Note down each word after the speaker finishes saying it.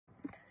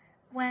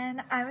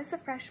When I was a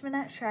freshman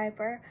at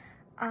Schreiber,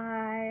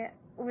 I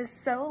was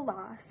so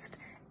lost,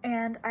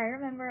 and I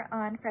remember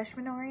on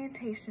freshman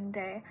orientation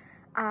day,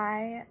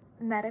 I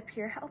met a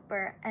peer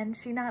helper, and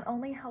she not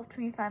only helped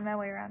me find my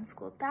way around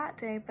school that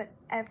day, but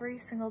every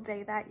single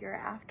day that year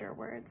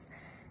afterwards.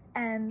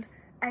 And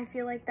I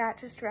feel like that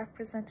just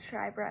represents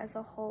Schreiber as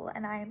a whole,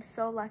 and I am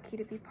so lucky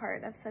to be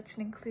part of such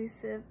an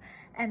inclusive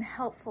and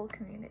helpful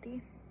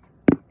community.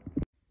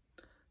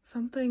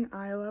 Something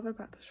I love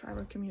about the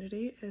Schreiber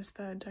community is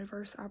the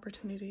diverse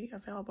opportunity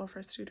available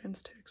for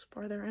students to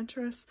explore their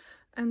interests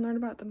and learn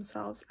about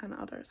themselves and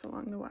others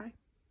along the way.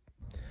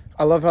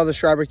 I love how the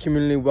Schreiber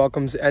community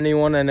welcomes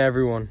anyone and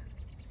everyone.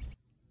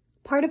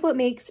 Part of what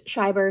makes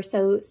Schreiber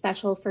so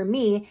special for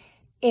me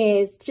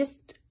is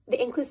just the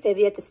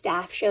inclusivity that the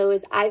staff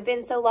shows. I've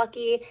been so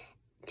lucky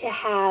to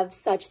have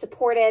such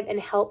supportive and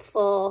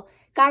helpful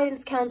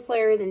guidance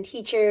counselors and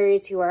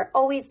teachers who are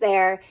always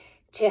there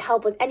to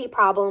help with any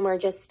problem or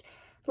just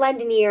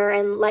lend an ear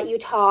and let you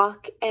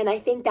talk. And I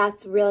think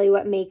that's really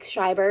what makes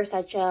Schreiber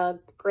such a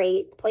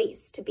great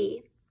place to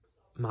be.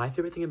 My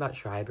favorite thing about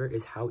Schreiber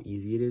is how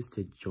easy it is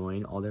to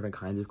join all different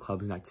kinds of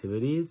clubs and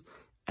activities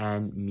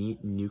and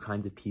meet new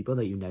kinds of people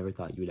that you never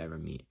thought you would ever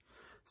meet.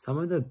 Some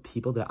of the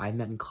people that I've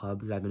met in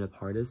clubs that I've been a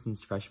part of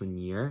since freshman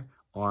year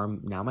are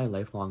now my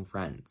lifelong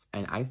friends,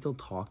 and I still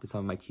talk to some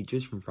of my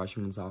teachers from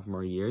freshman and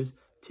sophomore years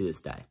to this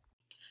day.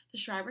 The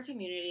Schreiber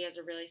community is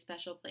a really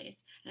special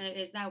place, and it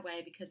is that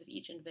way because of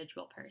each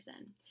individual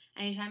person.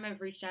 Anytime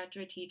I've reached out to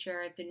a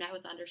teacher, I've been met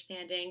with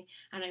understanding,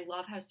 and I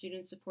love how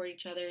students support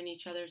each other in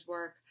each other's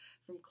work,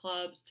 from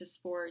clubs to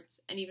sports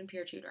and even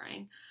peer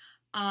tutoring.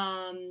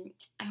 I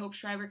hope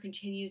Schreiber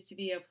continues to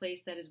be a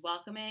place that is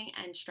welcoming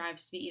and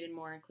strives to be even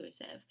more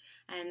inclusive,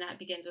 and that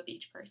begins with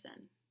each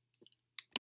person.